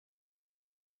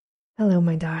Hello,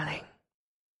 my darling,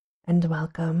 and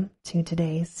welcome to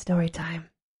today's story time.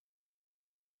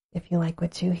 If you like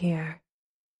what you hear,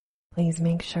 please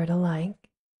make sure to like,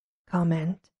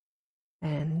 comment,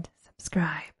 and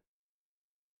subscribe.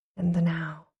 And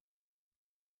now,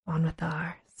 on with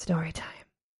our story time.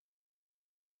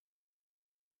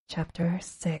 Chapter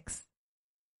 6.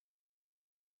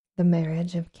 The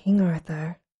Marriage of King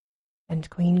Arthur and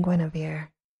Queen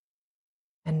Guinevere,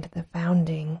 and the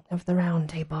Founding of the Round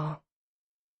Table.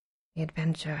 The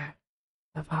Adventure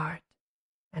of Hart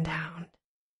and Hound.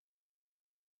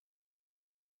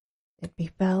 It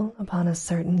befell upon a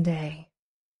certain day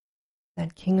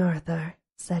that King Arthur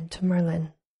said to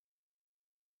Merlin,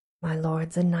 My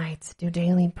lords and knights do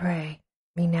daily pray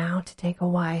me now to take a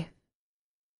wife,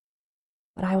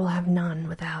 but I will have none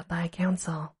without thy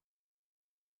counsel,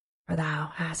 for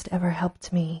thou hast ever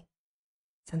helped me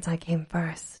since I came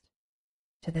first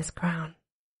to this crown.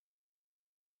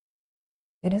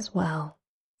 It is well,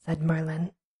 said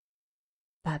Merlin,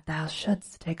 that thou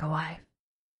shouldst take a wife,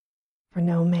 for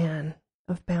no man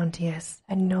of bounteous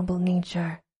and noble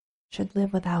nature should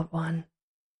live without one.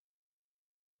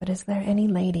 But is there any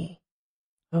lady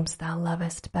whom thou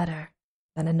lovest better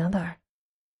than another?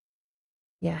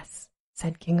 Yes,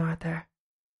 said King Arthur,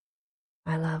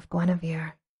 I love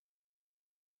Guinevere,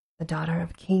 the daughter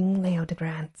of King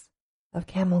Leodegrance of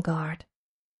Camelot,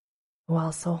 who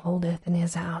also holdeth in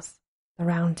his house the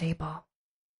Round Table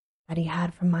that he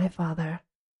had from my father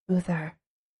Uther,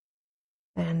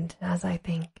 and, as I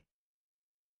think,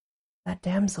 that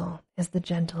damsel is the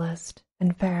gentlest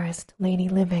and fairest lady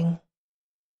living.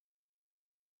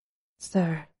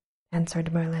 Sir,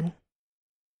 answered Merlin,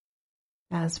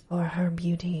 as for her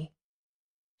beauty,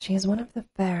 she is one of the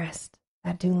fairest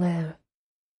that do live.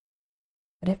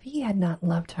 But if ye had not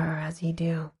loved her as ye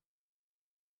do,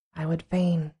 I would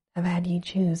fain have had ye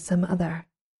choose some other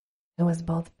who was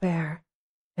both fair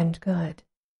and good.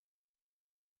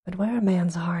 But where a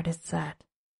man's heart is set,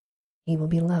 he will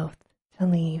be loath to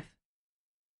leave.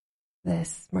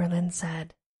 This Merlin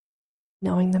said,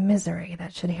 knowing the misery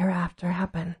that should hereafter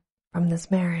happen from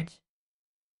this marriage.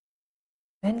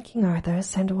 Then King Arthur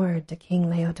sent word to King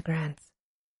Leodegrance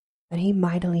that he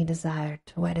mightily desired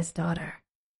to wed his daughter,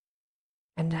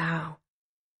 and how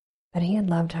that he had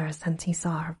loved her since he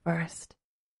saw her first,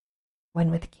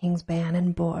 when with King's ban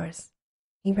and boars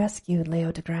he rescued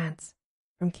Leodegrance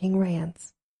from King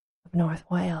Rience of North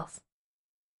Wales.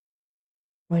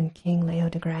 When King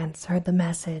Leodegrance heard the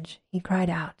message, he cried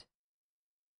out,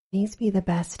 These be the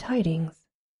best tidings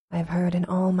I have heard in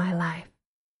all my life.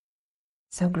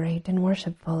 So great and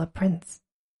worshipful a prince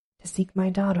to seek my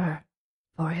daughter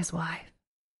for his wife.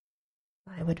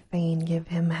 I would fain give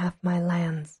him half my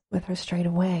lands with her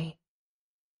straightway,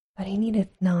 but he needeth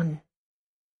none,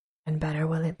 and better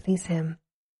will it please him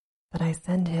that I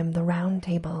send him the Round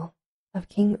Table of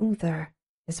King Uther,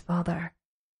 his father,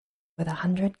 with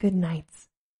 100 good knights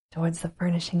towards the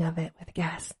furnishing of it with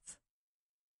guests,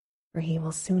 for he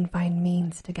will soon find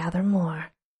means to gather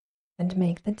more and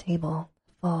make the table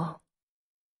full.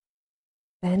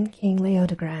 Then King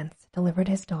Leodegrance delivered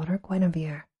his daughter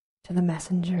Guinevere to the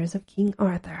messengers of King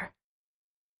Arthur,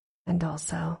 and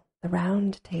also the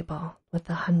Round Table with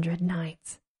the 100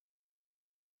 knights.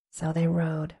 So they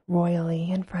rode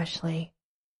royally and freshly,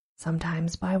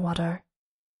 sometimes by water,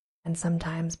 and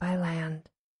sometimes by land,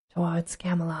 towards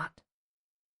Camelot.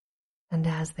 And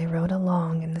as they rode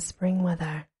along in the spring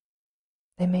weather,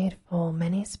 they made full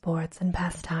many sports and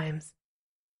pastimes.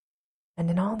 And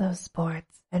in all those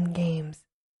sports and games,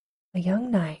 a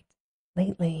young knight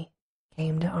lately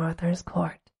came to Arthur's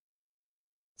court,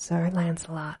 Sir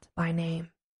Lancelot by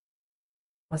name,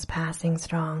 was passing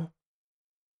strong,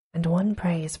 and won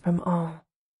praise from all,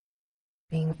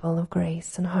 being full of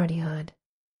grace and hardihood,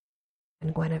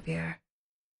 and Guinevere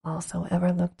also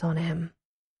ever looked on him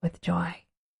with joy,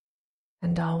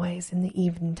 and always in the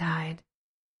eventide,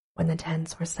 when the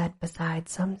tents were set beside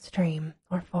some stream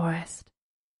or forest,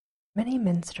 many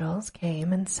minstrels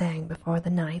came and sang before the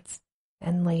knights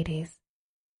and ladies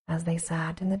as they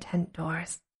sat in the tent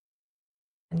doors,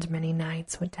 and many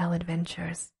knights would tell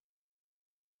adventures,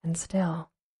 and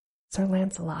still Sir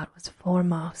Lancelot was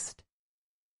foremost,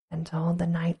 and told the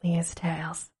knightliest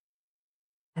tales,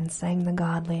 and sang the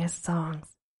godliest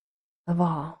songs of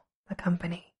all the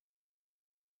company.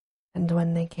 And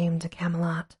when they came to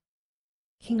Camelot,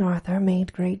 King Arthur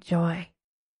made great joy,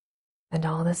 and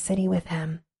all the city with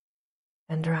him,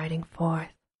 and riding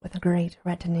forth with a great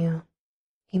retinue,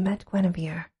 he met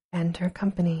Guinevere and her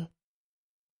company,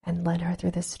 and led her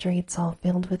through the streets all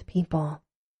filled with people,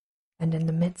 and in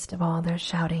the midst of all their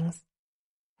shoutings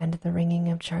and the ringing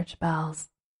of church bells,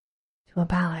 to a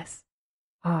palace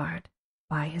hard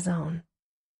by his own.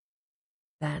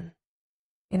 Then,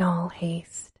 in all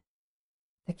haste,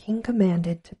 the king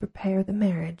commanded to prepare the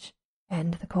marriage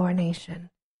and the coronation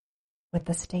with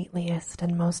the stateliest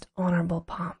and most honorable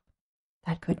pomp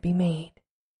that could be made.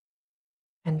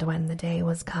 And when the day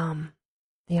was come,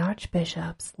 the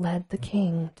archbishops led the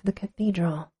king to the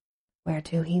cathedral,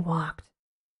 whereto he walked,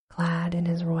 clad in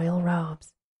his royal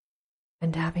robes,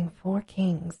 and having 4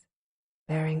 kings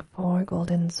bearing 4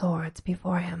 golden swords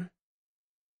before him,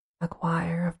 a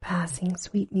choir of passing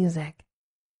sweet music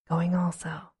going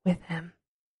also with him.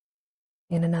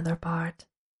 In another part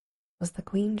was the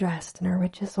queen dressed in her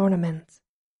richest ornaments,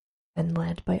 and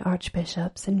led by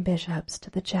archbishops and bishops to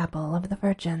the chapel of the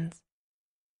Virgins.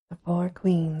 The 4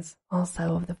 queens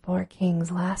also of the 4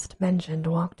 kings last mentioned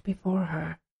walked before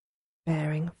her,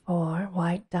 bearing 4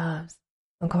 white doves,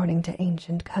 according to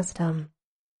ancient custom,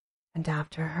 and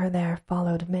after her there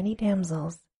followed many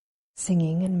damsels,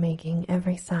 singing and making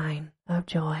every sign of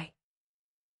joy.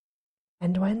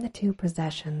 And when the 2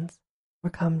 processions were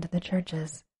come to the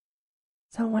churches,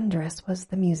 so wondrous was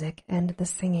the music and the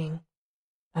singing,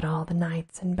 that all the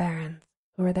knights and barons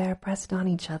who were there pressed on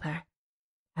each other,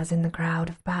 as in the crowd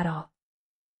of battle,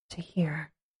 to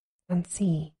hear and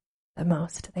see the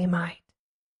most they might.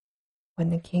 When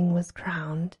the king was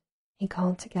crowned, he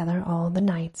called together all the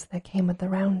knights that came at the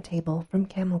round table from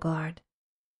Camelot,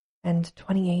 and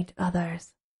 28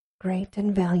 others, great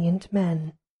and valiant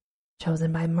men,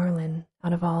 chosen by Merlin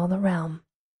out of all the realm,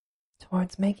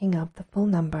 towards making up the full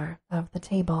number of the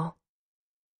table.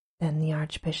 Then the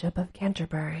Archbishop of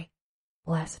Canterbury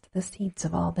blessed the seats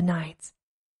of all the knights,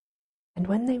 and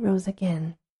when they rose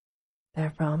again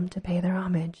therefrom to pay their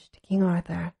homage to King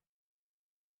Arthur,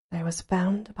 there was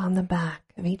found upon the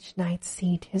back of each knight's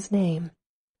seat his name,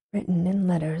 written in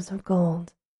letters of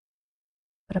gold.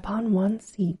 But upon one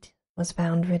seat was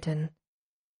found written,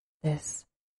 "This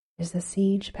is the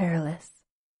Siege Perilous,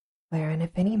 wherein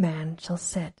if any man shall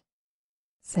sit,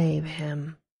 save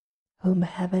him whom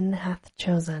heaven hath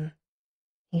chosen,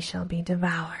 he shall be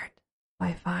devoured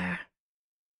by fire."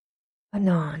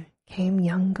 Anon came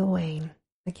young Gawain,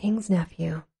 the king's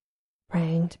nephew,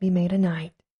 praying to be made a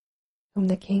knight, whom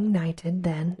the king knighted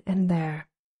then and there.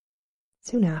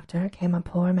 Soon after came a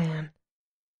poor man,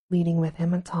 leading with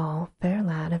him a tall, fair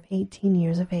lad of 18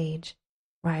 years of age,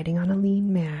 riding on a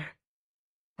lean mare.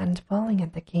 And falling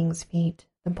at the king's feet,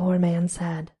 the poor man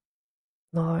said,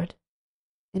 "Lord,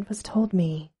 it was told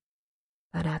me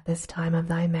that at this time of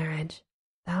thy marriage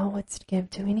thou wouldst give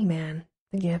to any man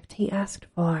the gift he asked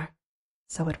for,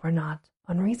 so it were not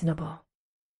unreasonable."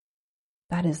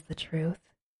 "That is the truth,"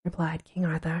 replied King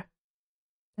Arthur,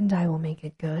 "and I will make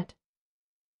it good."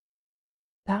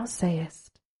 "Thou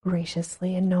sayest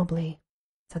graciously and nobly,"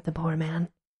 said the poor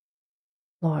man.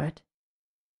 "Lord,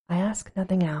 I ask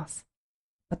nothing else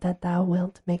but that thou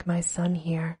wilt make my son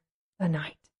here a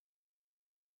knight."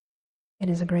 "It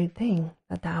is a great thing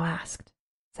that thou asked,"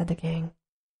 said the king.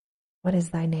 "What is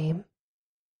thy name?"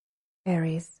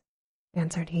 "Ares,"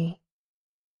 answered he.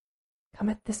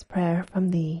 "Cometh this prayer from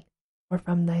thee or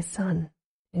from thy son?"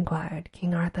 inquired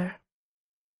King Arthur.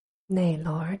 "Nay,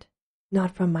 Lord,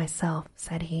 not from myself,"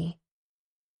 said he,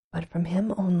 "but from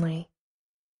him only,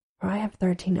 for I have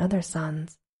 13 other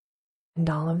sons, and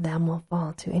all of them will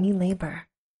fall to any labor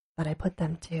that I put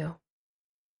them to.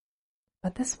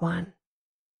 But this one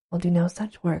will do no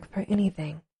such work for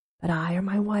anything that I or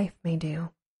my wife may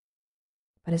do,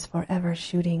 but is for ever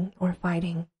shooting or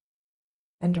fighting,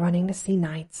 and running to see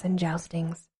knights and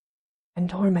joustings, and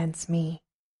torments me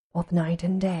both night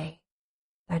and day,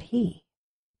 that he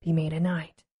be made a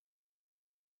knight."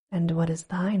 "And what is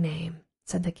thy name?"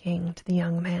 said the king to the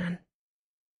young man.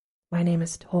 "My name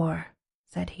is Tor,"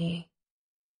 said he.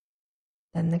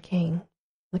 Then the king,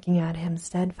 looking at him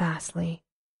steadfastly,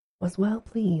 was well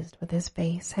pleased with his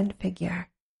face and figure,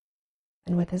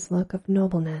 and with his look of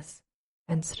nobleness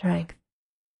and strength.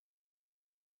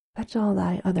 "Fetch all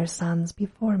thy other sons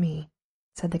before me,"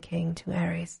 said the king to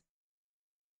Ares.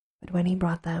 But when he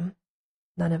brought them,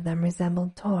 none of them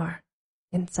resembled Tor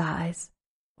in size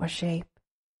or shape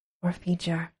or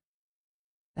feature.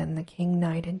 Then the king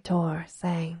knighted Tor,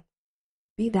 saying,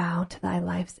 "Be thou to thy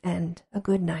life's end a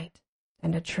good knight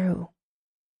and a true,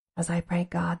 as I pray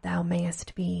God thou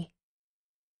mayest be.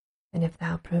 And if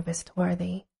thou provest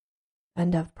worthy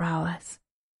and of prowess,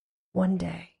 one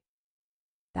day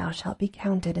thou shalt be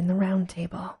counted in the Round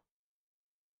Table."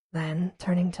 Then,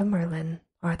 turning to Merlin,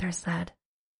 Arthur said,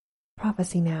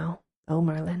 "Prophesy now, O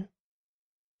Merlin,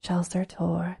 shall Sir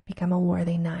Tor become a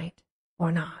worthy knight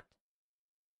or not?"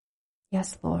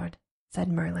 "Yes, Lord," said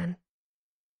Merlin,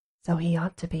 "so he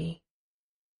ought to be,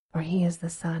 for he is the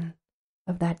son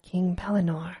of that King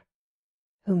Pellinore,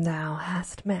 whom thou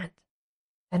hast met,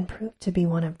 and proved to be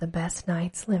one of the best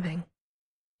knights living.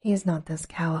 He is not this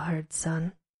cowherd's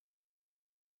son."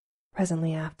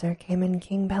 Presently after came in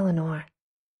King Pellinore,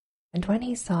 and when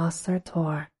he saw Sir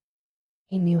Tor,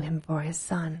 he knew him for his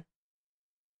son,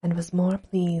 and was more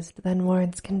pleased than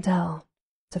words can tell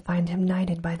to find him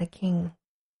knighted by the king.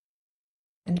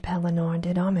 And Pellinore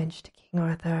did homage to King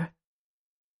Arthur,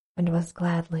 and was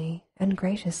gladly and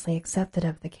graciously accepted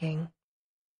of the king,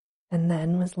 and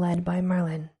then was led by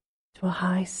Merlin to a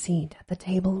high seat at the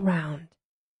Table Round,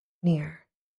 near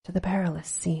to the Perilous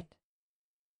Seat.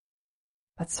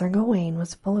 But Sir Gawain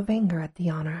was full of anger at the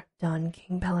honor done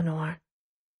King Pellinore,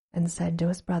 and said to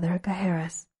his brother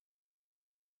Gaheris,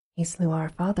 "He slew our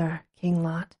father, King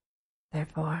Lot,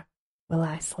 therefore will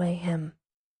I slay him."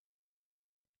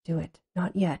 "Do it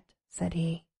not yet," said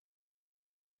he.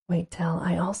 "Wait till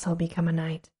I also become a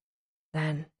knight,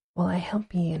 then will I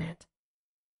help ye in it.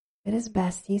 It is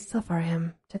best ye suffer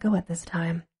him to go at this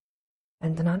time,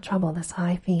 and do not trouble this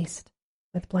high feast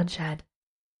with bloodshed."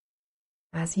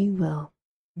 "As ye will,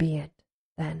 be it,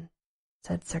 then,"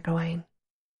 said Sir Gawain.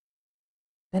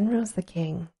 Then rose the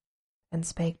king, and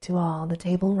spake to all the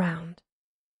Table Round,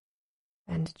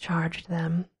 and charged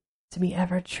them to be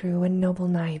ever true and noble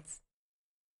knights,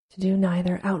 to do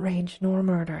neither outrage nor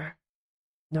murder,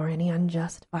 nor any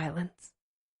unjust violence,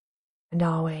 and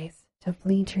always to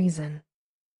flee treason.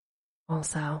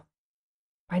 Also,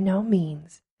 by no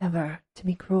means ever to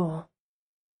be cruel,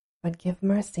 but give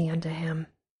mercy unto him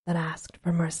that asked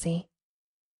for mercy,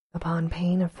 upon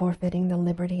pain of forfeiting the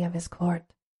liberty of his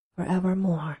court for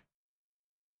evermore.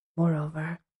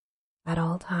 Moreover, at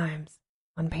all times,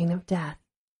 on pain of death,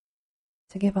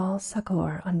 to give all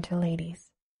succour unto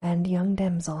ladies and young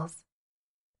damsels,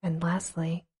 and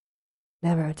lastly,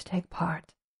 never to take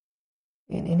part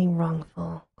in any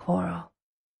wrongful quarrel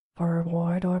for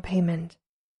reward or payment.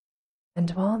 And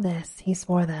to all this he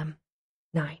swore them,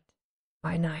 night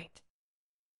by night.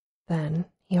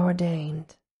 Then he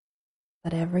ordained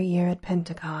that every year at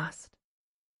Pentecost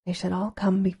they should all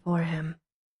come before him,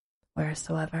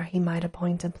 wheresoever he might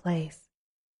appoint a place,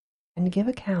 and give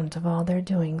account of all their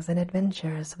doings and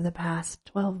adventures of the past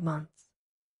 12 months.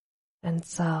 And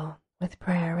so, with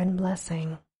prayer and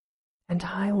blessing, and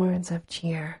high words of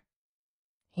cheer,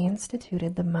 he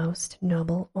instituted the most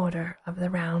noble order of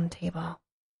the Round Table,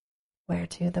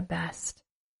 whereto the best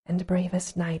and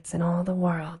bravest knights in all the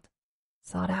world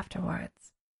sought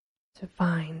afterwards to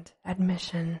find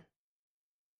admission.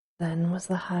 Then was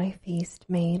the high feast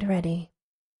made ready,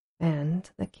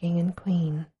 and the king and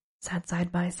queen sat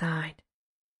side by side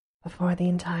before the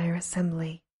entire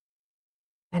assembly,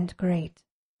 and great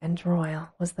and royal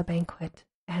was the banquet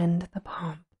and the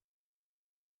pomp.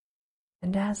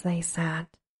 And as they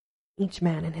sat, each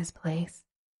man in his place,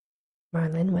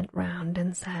 Merlin went round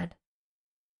and said,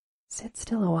 "Sit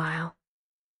still a while,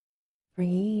 for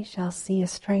ye shall see a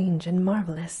strange and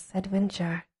marvelous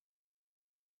adventure."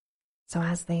 So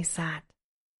as they sat,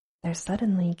 there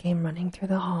suddenly came running through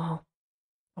the hall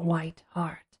a white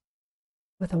hart,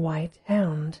 with a white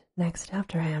hound next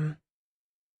after him,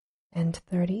 and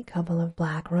 30 couple of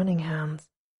black running hounds,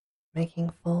 making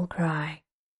full cry.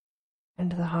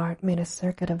 And the hart made a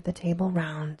circuit of the Table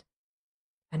Round,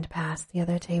 and passed the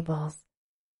other tables,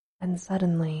 and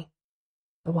suddenly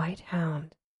the white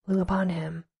hound flew upon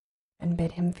him, and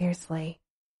bit him fiercely,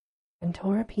 and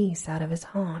tore a piece out of his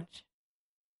haunch.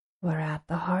 Whereat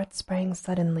the hart sprang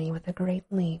suddenly with a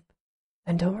great leap,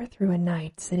 and overthrew a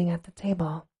knight sitting at the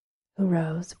table, who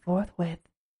rose forthwith,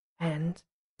 and,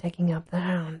 taking up the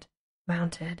hound,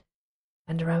 mounted,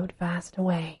 and rode fast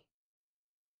away.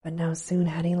 But no sooner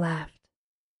had he left,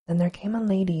 than there came a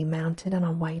lady mounted on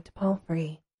a white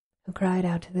palfrey, who cried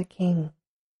out to the king,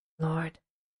 "Lord,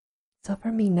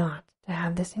 suffer me not to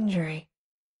have this injury.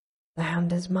 The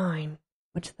hound is mine,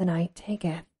 which the knight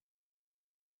taketh."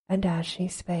 And as she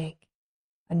spake,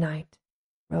 a knight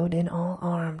rode in all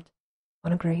armed,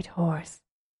 on a great horse,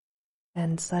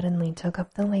 and suddenly took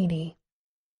up the lady,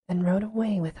 and rode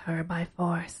away with her by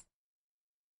force.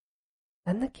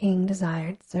 Then the king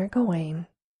desired Sir Gawain,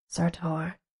 Sir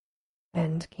Tor,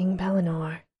 and King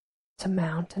Pellinore to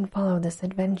mount and follow this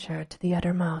adventure to the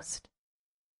uttermost,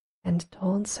 and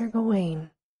told Sir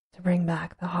Gawain to bring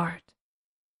back the hart,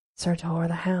 Sir Tor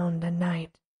the hound and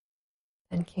knight,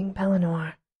 and King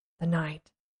Pellinore the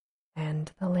knight and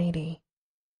the lady.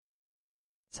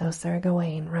 So Sir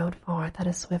Gawain rode forth at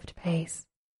a swift pace,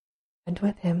 and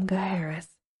with him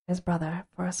Gaheris, his brother,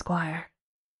 for a squire.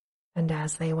 And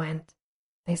as they went,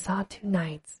 they saw 2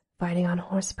 knights fighting on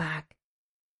horseback,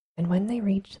 and when they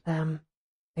reached them,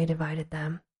 they divided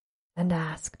them and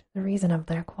asked the reason of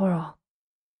their quarrel.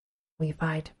 We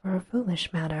fight for a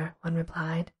foolish matter, one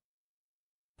replied,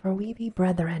 for we be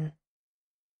brethren.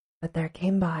 But there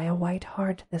came by a white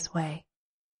hart this way,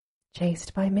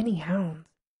 chased by many hounds,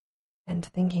 and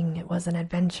thinking it was an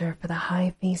adventure for the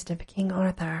high feast of King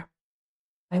Arthur,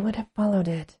 I would have followed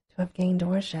it to have gained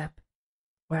worship,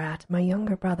 whereat my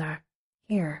younger brother,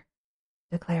 here,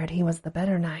 declared he was the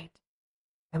better knight,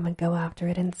 and would go after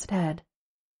it instead.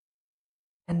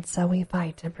 And so we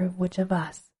fight to prove which of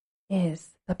us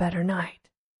is the better knight.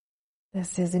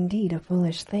 This is indeed a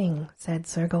foolish thing, said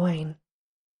Sir Gawain.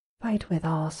 Fight with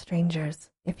all strangers,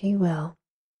 if ye will,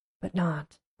 but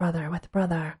not brother with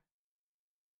brother.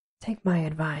 Take my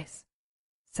advice,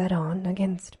 set on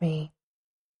against me,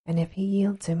 and if ye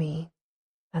yield to me,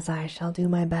 as I shall do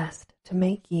my best to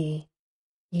make ye,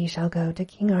 ye shall go to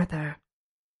King Arthur,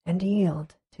 and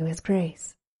yield to his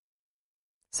grace.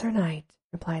 Sir Knight,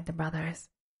 replied the brothers,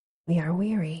 we are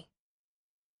weary,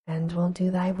 and will do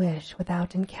thy wish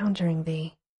without encountering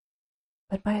thee.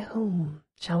 But by whom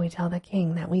shall we tell the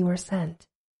king that we were sent?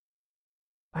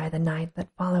 By the knight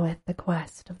that followeth the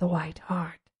quest of the white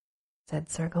hart, said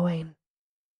Sir Gawain.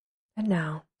 And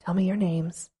now tell me your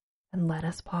names, and let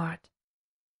us part.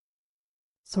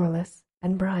 Sorlus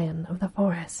and Brian of the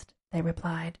forest, they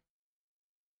replied.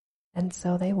 And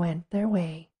so they went their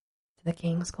way to the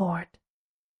king's court.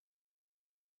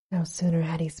 No sooner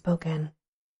had he spoken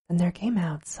than there came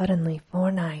out suddenly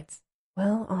 4 knights,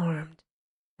 well armed,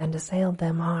 and assailed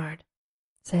them hard,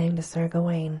 saying to Sir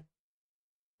Gawain,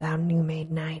 Thou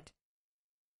new-made knight,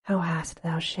 how hast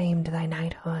thou shamed thy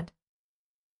knighthood?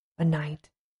 A knight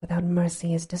without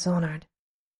mercy is dishonored.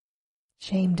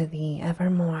 Shame to thee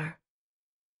evermore.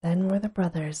 Then were the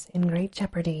brothers in great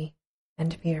jeopardy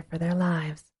and fear for their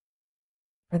lives,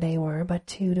 for they were but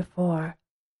 2 to 4,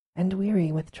 and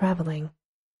weary with travelling,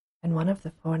 and one of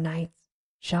the 4 knights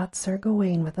shot Sir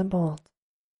Gawain with a bolt,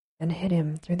 and hit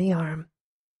him through the arm,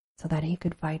 so that he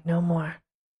could fight no more.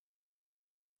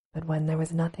 But when there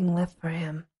was nothing left for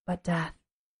him but death,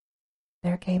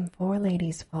 there came 4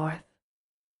 ladies forth,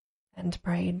 and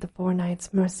prayed the 4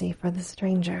 knights mercy for the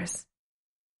strangers.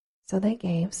 So they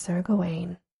gave Sir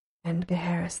Gawain and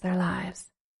Gaheris their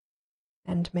lives,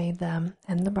 and made them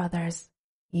and the brothers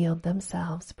yield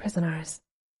themselves prisoners.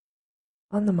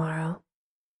 On the morrow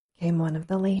came one of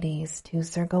the ladies to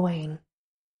Sir Gawain,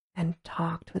 and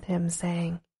talked with him,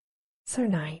 saying, Sir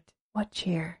Knight, what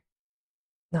cheer?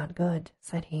 Not good,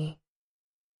 said he.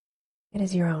 It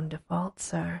is your own default,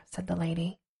 sir, said the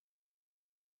lady,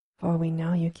 for we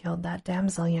know you killed that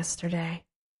damsel yesterday,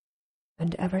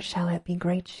 and ever shall it be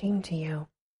great shame to you,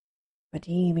 but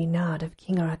ye be not of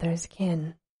King Arthur's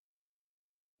kin.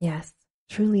 Yes,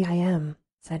 truly I am,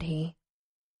 said he.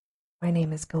 My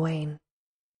name is Gawain,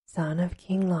 son of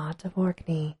King Lot of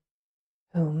Orkney,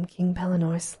 whom King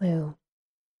Pellinore slew,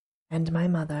 and my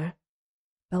mother,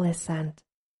 Belisent,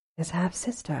 is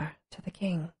half-sister to the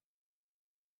king.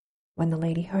 When the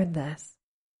lady heard this,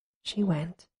 she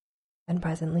went, and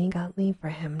presently got leave for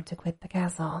him to quit the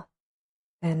castle,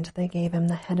 and they gave him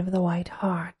the head of the white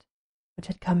hart, which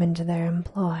had come into their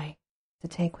employ, to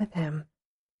take with him,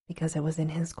 because it was in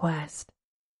his quest.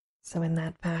 So in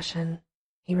that fashion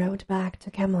he rode back to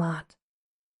Camelot,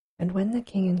 and when the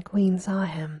king and queen saw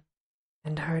him,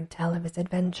 and heard tell of his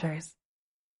adventures,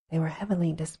 they were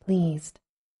heavily displeased,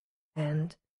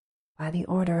 and, by the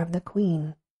order of the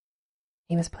queen,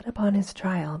 he was put upon his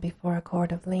trial before a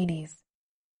court of ladies,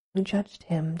 who judged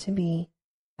him to be,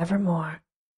 evermore,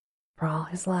 for all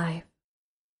his life,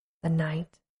 the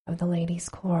knight of the ladies'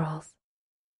 quarrels,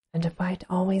 and to fight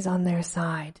always on their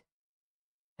side,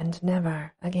 and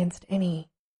never against any.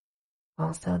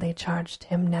 Also they charged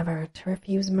him never to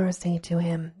refuse mercy to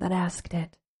him that asked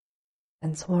it,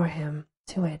 and swore him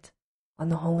to it on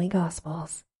the holy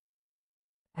Gospels.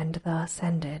 And thus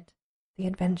ended the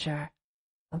adventure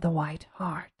of the white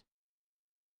hart.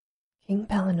 King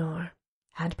Pellinore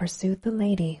had pursued the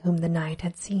lady whom the knight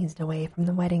had seized away from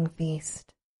the wedding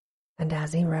feast, and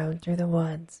as he rode through the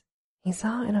woods, he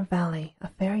saw in a valley a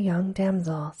fair young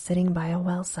damsel sitting by a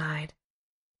well-side,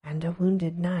 and a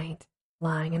wounded knight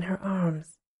lying in her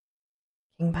arms.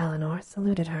 King Pellinore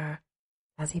saluted her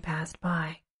as he passed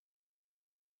by.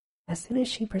 As soon as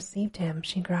she perceived him,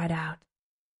 she cried out,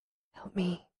 Help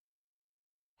me,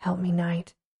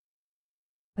 knight.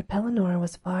 But Pellinore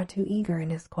was far too eager in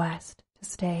his quest to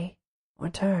stay or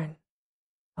turn,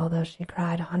 although she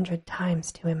cried 100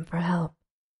 times to him for help,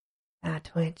 at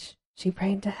which she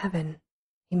prayed to heaven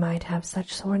he might have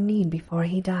such sore need before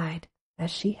he died as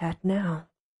she had now.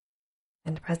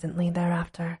 And presently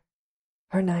thereafter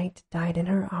her knight died in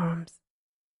her arms,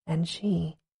 and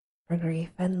she, for grief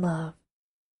and love,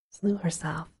 slew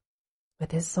herself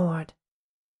with his sword.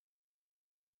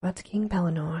 But King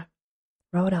Pellinore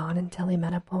rode on until he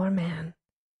met a poor man,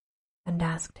 and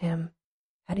asked him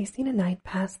had he seen a knight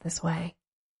pass this way,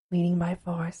 leading by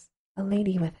force a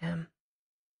lady with him.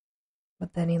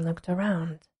 But then he looked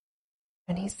around,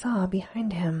 and he saw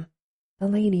behind him the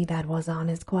lady that was on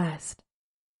his quest,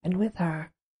 and with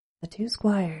her the two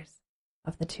squires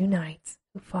of the two knights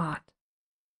who fought.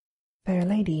 Fair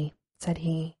lady, said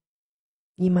he,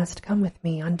 ye must come with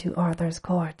me unto Arthur's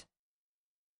court.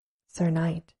 Sir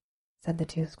knight, said the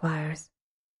two squires,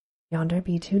 yonder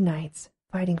be two knights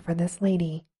fighting for this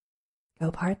lady. Go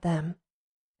part them,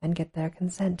 and get their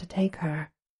consent to take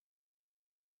her.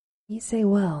 Ye say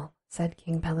well, said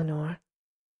King Pellinore,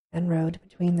 and rode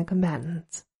between the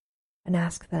combatants, and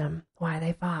asked them why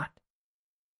they fought.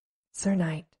 Sir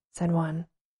knight, said one,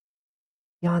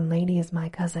 yon lady is my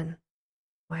cousin,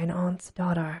 mine aunt's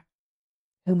daughter,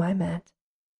 whom I met,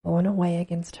 borne away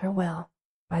against her will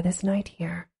by this knight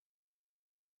here.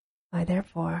 I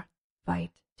therefore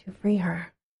fight to free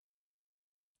her.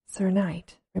 Sir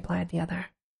knight, replied the other,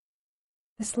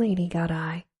 this lady got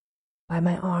I, by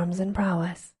my arms and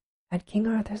prowess, at King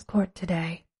Arthur's court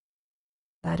today.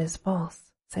 That is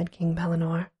false, said King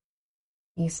Pellinore.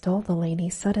 Ye stole the lady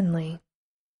suddenly,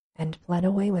 and fled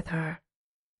away with her,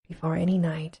 before any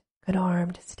knight could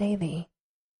armed stay thee.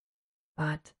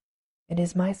 But it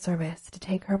is my service to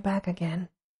take her back again.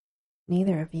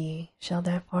 Neither of ye shall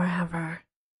therefore have her.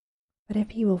 But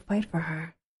if ye will fight for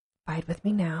her, fight with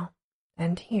me now,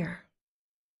 and here.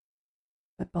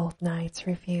 But both knights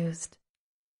refused.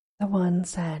 The one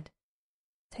said,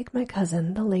 take my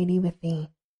cousin the lady with thee,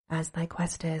 as thy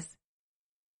quest is.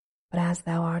 But as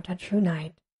thou art a true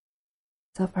knight,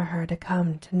 suffer her to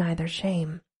come to neither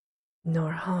shame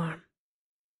nor harm.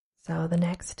 So the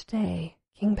next day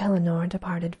King Pellinore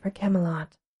departed for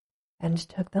Camelot, and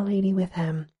took the lady with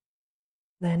him.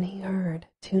 Then he heard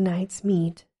two knights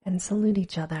meet and salute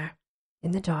each other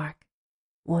in the dark,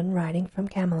 one riding from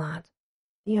Camelot,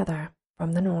 the other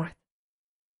from the north.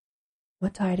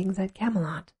 What tidings at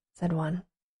Camelot? Said one.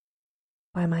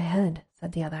 By my head,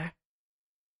 said the other,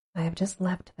 I have just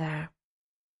left there,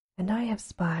 and I have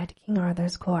spied King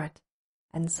Arthur's court,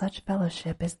 and such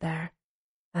fellowship is there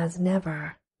as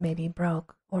never may be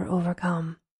broke or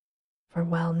overcome, for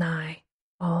well nigh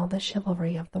all the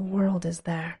chivalry of the world is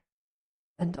there,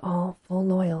 and all full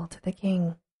loyal to the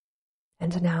king.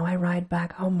 And now I ride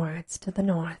back homewards to the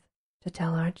north to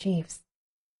tell our chiefs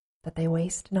that they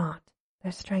waste not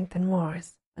their strength in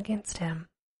wars against him.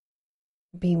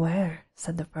 Beware,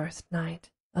 said the first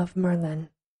knight, of Merlin,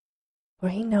 for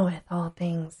he knoweth all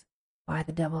things by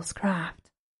the devil's craft.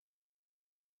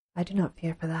 I do not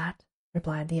fear for that,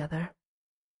 replied the other,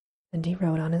 and he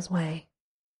rode on his way.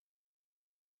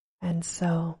 And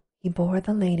so he bore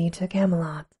the lady to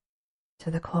Camelot,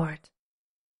 to the court,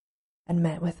 and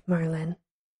met with Merlin,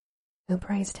 who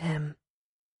praised him,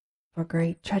 for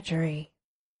great treachery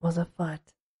was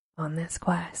afoot on this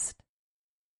quest.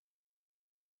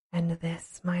 And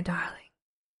this, my darling,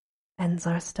 ends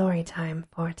our story time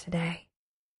for today.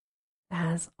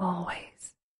 As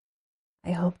always,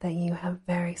 I hope that you have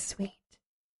very sweet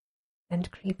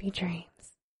and creepy dreams.